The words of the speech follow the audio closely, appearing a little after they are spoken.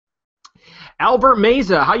Albert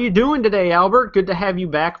Meza, how you doing today, Albert? Good to have you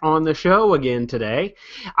back on the show again today.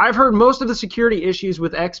 I've heard most of the security issues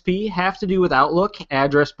with XP have to do with Outlook,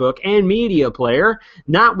 Address Book, and Media Player,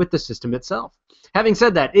 not with the system itself. Having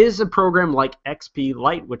said that, is a program like XP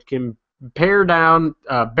Lite, which can bear down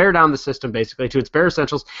the system basically to its bare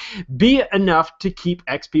essentials, be enough to keep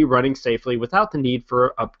XP running safely without the need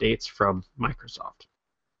for updates from Microsoft.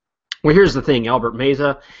 Well, here's the thing, Albert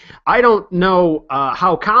Meza. I don't know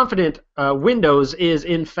how confident Windows is,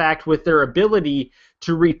 in fact, with their ability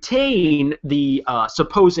to retain the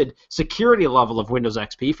supposed security level of Windows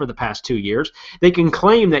XP for the past 2 years. They can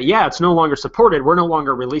claim that, yeah, it's no longer supported, we're no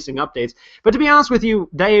longer releasing updates. But to be honest with you,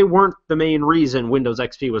 they weren't the main reason Windows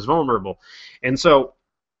XP was vulnerable. And so,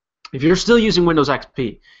 if you're still using Windows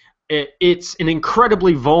XP, it's an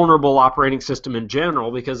incredibly vulnerable operating system in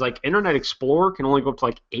general because, like, Internet Explorer can only go up to,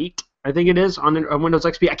 like, 8, I think it is, on Windows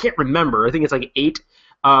XP. I can't remember. I think it's like 8.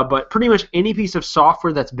 But pretty much any piece of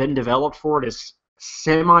software that's been developed for it is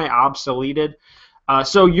semi-obsoleted.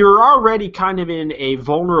 So you're already kind of in a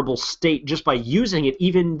vulnerable state just by using it,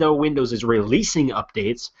 even though Windows is releasing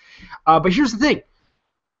updates. But here's the thing.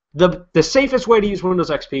 The safest way to use Windows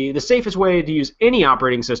XP, the safest way to use any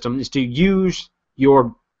operating system is to use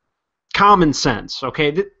your common sense,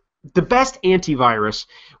 okay? The best antivirus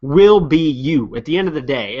will be you at the end of the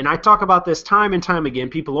day. And I talk about this time and time again.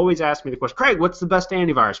 People always ask me the question, Craig, what's the best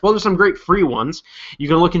antivirus? Well, there's some great free ones. You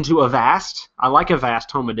can look into Avast. I like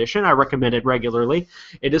Avast Home Edition. I recommend it regularly.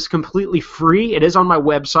 It is completely free. It is on my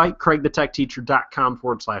website,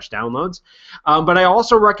 craigthetechteacher.com/downloads. But I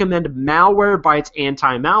also recommend Malwarebytes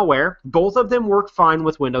Anti-Malware. Both of them work fine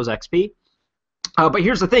with Windows XP. But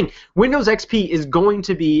here's the thing. Windows XP is going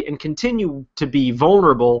to be and continue to be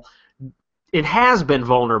vulnerable. It has been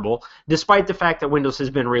vulnerable despite the fact that Windows has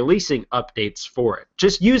been releasing updates for it.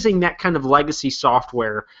 Just using that kind of legacy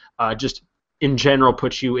software just in general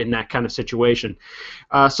puts you in that kind of situation.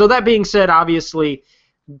 So that being said, obviously,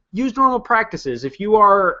 use normal practices. If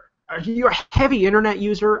you're a heavy internet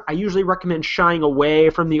user, I usually recommend shying away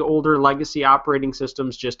from the older legacy operating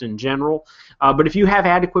systems just in general. But if you have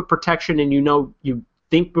adequate protection and you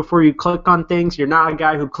think before you click on things, you're not a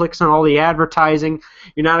guy who clicks on all the advertising,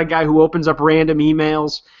 you're not a guy who opens up random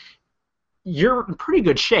emails, you're in pretty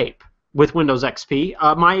good shape with Windows XP.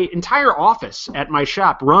 My entire office at my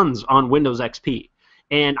shop runs on Windows XP.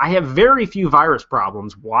 And I have very few virus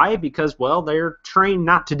problems. Why? Because, well, they're trained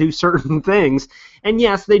not to do certain things. And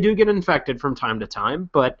yes, they do get infected from time to time,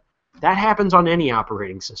 but that happens on any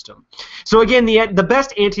operating system. So again, the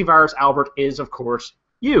best antivirus, Albert, is, of course,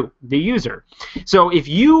 you, the user. So if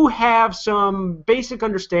you have some basic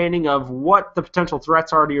understanding of what the potential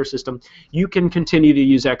threats are to your system, you can continue to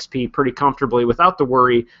use XP pretty comfortably without the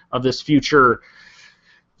worry of this future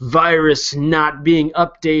virus not being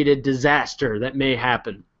updated disaster that may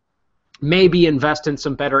happen. Maybe invest in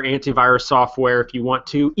some better antivirus software if you want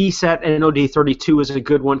to. ESET NOD32 is a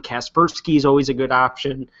good one. Kaspersky is always a good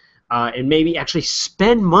option. And maybe actually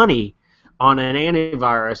spend money on an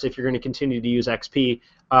antivirus if you're going to continue to use XP.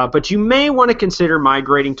 But you may want to consider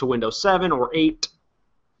migrating to Windows 7 or 8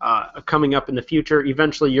 coming up in the future.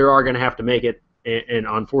 Eventually you are going to have to make it, and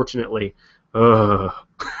unfortunately,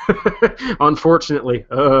 unfortunately,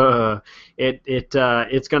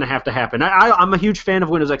 it's going to have to happen. I'm a huge fan of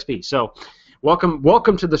Windows XP, so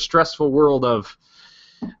welcome to the stressful world of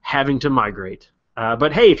having to migrate.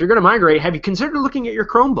 But hey, if you're going to migrate, have you considered looking at your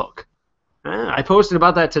Chromebook? I posted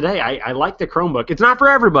about that today. I like the Chromebook. It's not for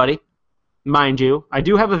everybody, mind you. I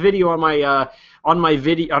do have a video on my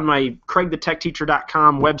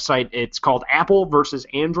CraigTheTechTeacher.com website. It's called Apple versus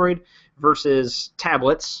Android versus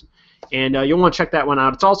tablets, and you'll want to check that one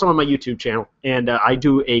out. It's also on my YouTube channel, and I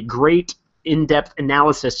do a great in-depth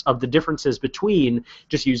analysis of the differences between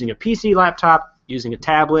just using a PC laptop, using a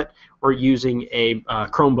tablet, or using a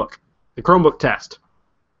Chromebook. The Chromebook test.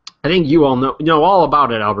 I think you all know all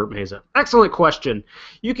about it, Albert Meza. Excellent question.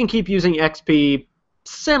 You can keep using XP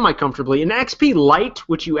semi-comfortably. And XP Lite,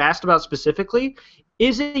 which you asked about specifically,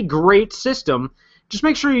 is a great system. Just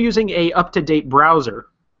make sure you're using a up-to-date browser.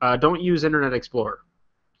 Don't use Internet Explorer.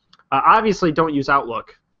 Obviously, don't use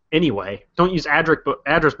Outlook anyway. Don't use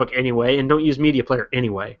Address Book anyway, and don't use Media Player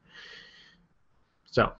anyway.